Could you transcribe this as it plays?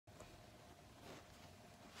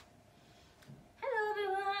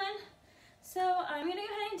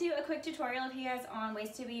do a quick tutorial of you guys on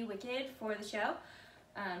ways to be wicked for the show.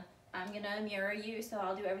 I'm gonna mirror you, so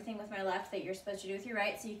I'll do everything with my left that you're supposed to do with your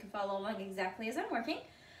right, so you can follow along exactly as I'm working.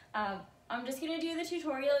 I'm just gonna do the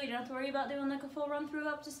tutorial. You don't have to worry about doing like a full run through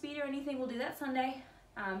up to speed or anything. We'll do that Sunday.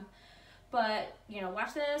 But you know,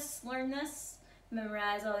 watch this, learn this,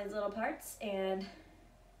 memorize all these little parts, and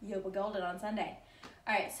you'll be golden on Sunday.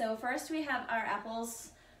 All right, so first we have our apples.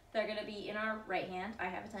 They're gonna be in our right hand. I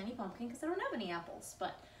have a tiny pumpkin because I don't have any apples,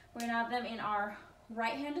 but we're gonna have them in our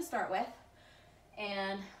right hand to start with.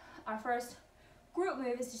 And our first group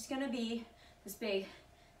move is just gonna be this big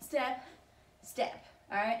step, step,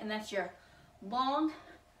 all right? And that's your long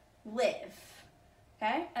live,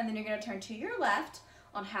 okay? And then you're gonna turn to your left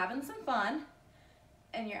on having some fun,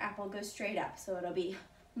 and your apple goes straight up. So it'll be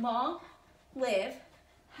long live,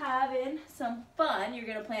 having some fun. You're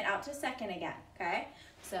gonna plant out to second again, okay?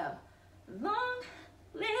 So long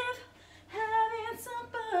live, having some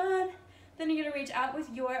fun. Then you're gonna reach out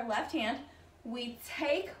with your left hand. We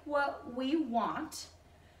take what we want.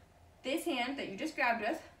 This hand that you just grabbed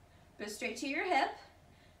with goes straight to your hip.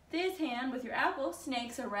 This hand with your apple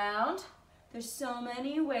snakes around. There's so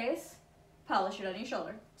many ways. Polish it on your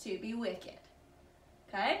shoulder to be wicked.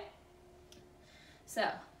 Okay? So,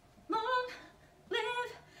 long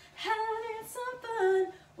live, having some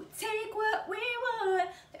fun. We take what we want.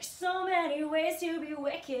 There's so many ways to be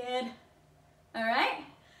wicked. All right?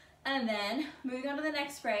 And then, moving on to the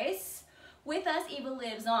next phrase. With us, evil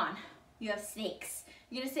lives on. You have snakes.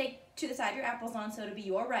 You're gonna stay to the side your apple's on, so it'll be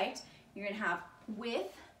your right. You're gonna have with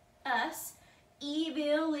us,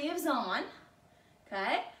 evil lives on.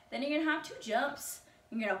 Okay? Then you're gonna have two jumps.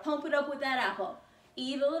 You're gonna pump it up with that apple.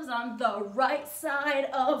 Evil lives on the right side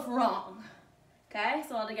of wrong. Okay?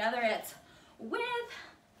 So all together it's with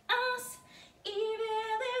us, evil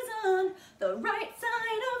lives on the right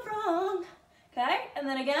side of wrong. Okay? And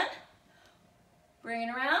then again, bring it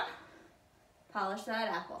around. Polish that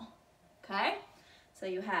apple, okay? So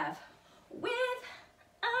you have with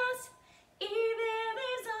us, evil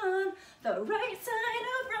is on the right side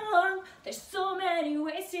of wrong. There's so many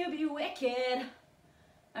ways to be wicked.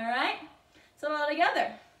 All right? So all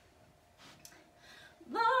together.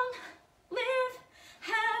 Long live,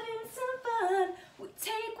 having some fun. We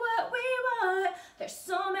take what we want. There's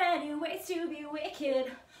so many ways to be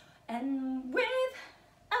wicked. And with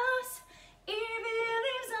us, evil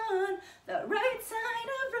lives on the right side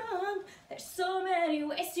of wrong. There's so many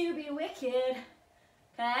ways to be wicked.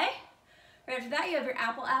 Okay? Right after that, you have your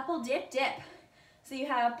apple, apple, dip, dip. So you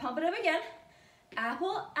have pump it up again.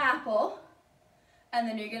 Apple, apple. And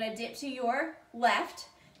then you're gonna dip to your left.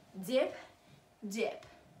 Dip, dip.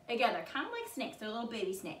 Again, they're kind of like snakes. They're little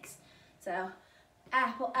baby snakes. So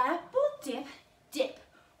apple, apple, dip, dip.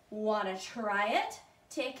 Wanna try it?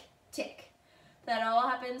 Tick, tick. That all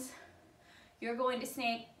happens. You're going to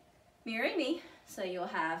snake mirroring me, so you'll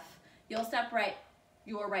step right,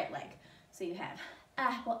 your right leg. So you have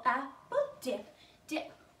apple, apple, dip,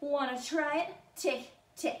 dip. Wanna try it? Tick,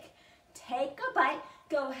 tick. Take a bite,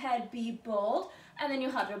 go ahead, be bold, and then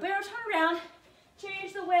you'll have your barrel turn around,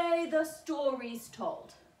 change the way the story's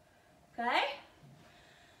told, okay?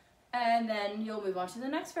 And then you'll move on to the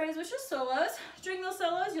next phrase, which is solos. During those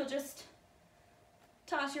solos, you'll just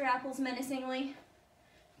toss your apples menacingly,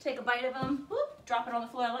 take a bite of them, whoop, drop it on the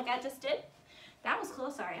floor like I just did. That was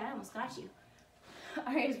close, sorry, I almost got you.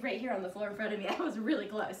 All right, it was right here on the floor in front of me. That was really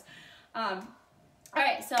close. All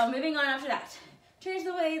right, so moving on after that. Change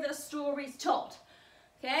the way the story's told,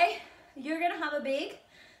 okay? You're gonna have a big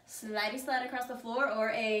slidey slide across the floor, or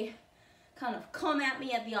a kind of come at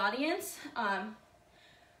me at the audience on,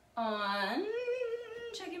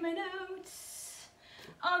 checking my notes,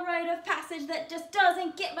 a rite of passage that just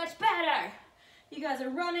doesn't get much better. You guys are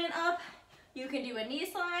running up. You can do a knee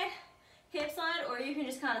slide, hip slide, or you can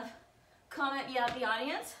just kind of come at me at the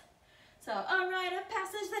audience. So a rite of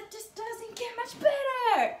passage that just doesn't get much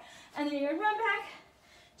better. And then you're gonna run back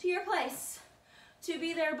to your place. To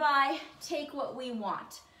be there by, take what we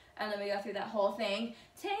want. And then we go through that whole thing.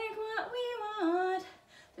 Take what we want.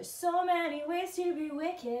 There's so many ways to be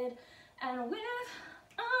wicked. And with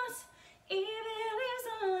us, evil lives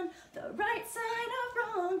on the right side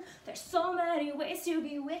of wrong. There's so many ways to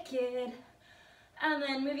be wicked. And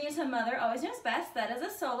then moving into Mother Always Knows Best. That is a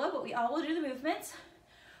solo, but we all will do the movements.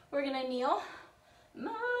 We're gonna kneel.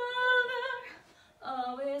 Mother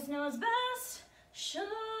always knows best. Show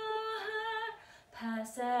her,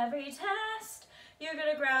 pass every test. You're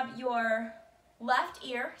gonna grab your left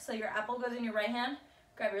ear, so your apple goes in your right hand.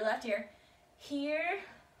 Grab your left ear. Hear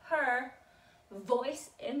her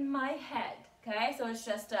voice in my head. Okay, so it's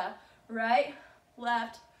just a right,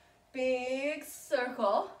 left, big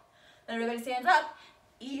circle. And everybody stands up.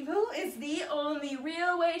 Evil is the only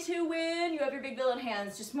real way to win. You have your big villain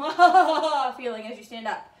hands just feeling as you stand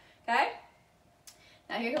up, okay?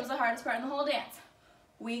 Now here comes the hardest part in the whole dance.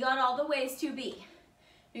 We got all the ways to be.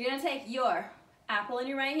 You're gonna take your apple in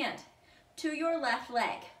your right hand to your left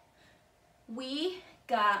leg. We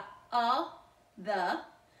got all the,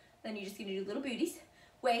 then you're just gonna do little booties,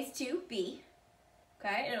 ways to be,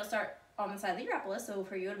 okay? And it'll start on the side that your apple is, so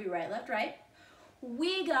for you it'll be right, left, right.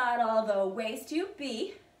 We got all the ways to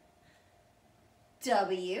be.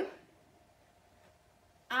 W,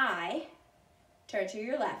 I, turn to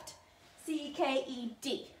your left. C, K, E,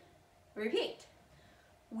 D. Repeat.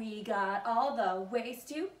 We got all the ways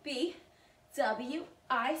to be. W,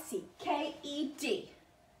 I, C, K, E, D.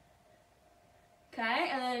 Okay,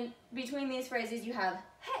 and then between these phrases you have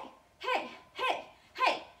hey, hey, hey,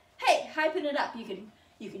 hey, hey, hyping it up. You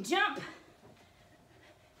can jump,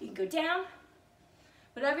 you can go down,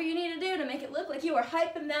 whatever you need to do to make it look like you are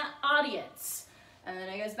hyping that audience. And then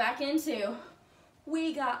it goes back into,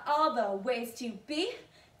 we got all the ways to be,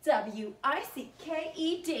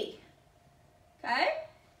 W-I-C-K-E-D. Okay?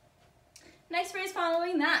 Next phrase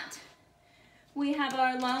following that. We have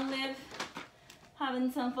our long live,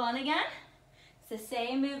 having some fun again. It's the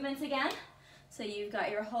same movements again. So you've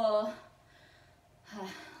got your whole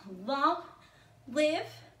long live,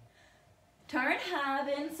 turn,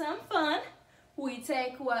 having some fun. We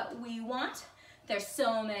take what we want. There's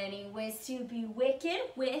so many ways to be wicked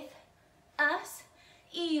with us.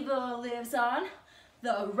 Evil lives on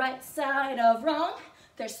the right side of wrong.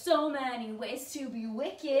 There's so many ways to be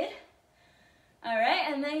wicked. All right,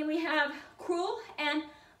 and then we have cruel and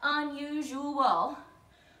unusual.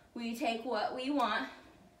 We take what we want.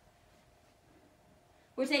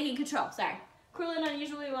 We're taking control, sorry. Cruel and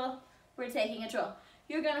unusual, we're taking control.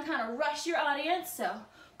 You're gonna kind of rush your audience, so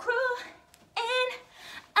cruel and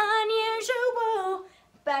unusual.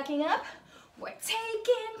 Backing up, we're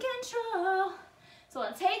taking control. So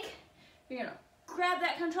on take, you're gonna grab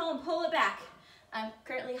that control and pull it back. I'm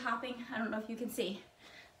currently hopping, I don't know if you can see.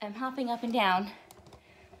 I'm hopping up and down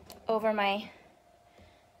over my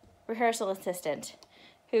rehearsal assistant,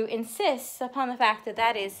 who insists upon the fact that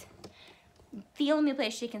that is the only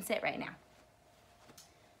place she can sit right now.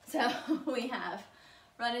 So we have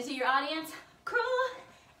run into your audience, cruel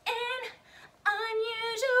and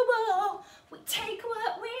unusual. We take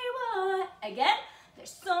what we want. Again,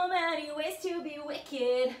 there's so many ways to be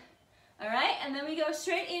wicked. All right, and then we go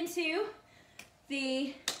straight into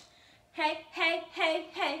the hey, hey, hey,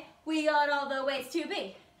 hey. We got all the ways to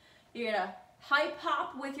be. You're gonna hype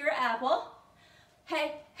hop with your apple.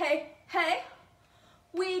 Hey, hey, hey.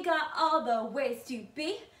 We got all the ways to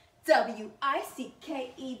be.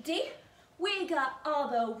 W-I-C-K-E-D. We got all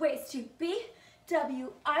the ways to be.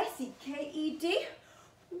 W-I-C-K-E-D.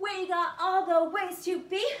 We got all the ways to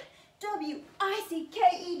be.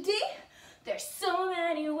 W-I-C-K-E-D. There's so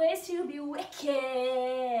many ways to be wicked.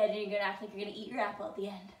 And you're gonna act like you're gonna eat your apple at the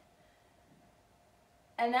end.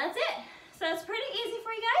 And that's it. So it's pretty easy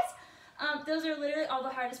for you guys. Those are literally all the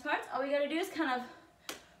hardest parts. All we gotta do is kind of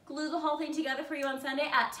glue the whole thing together for you on Sunday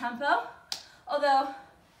at tempo. Although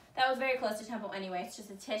that was very close to tempo anyway. It's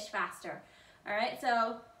just a tish faster. All right,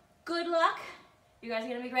 so good luck. You guys are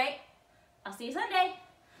gonna be great. I'll see you Sunday.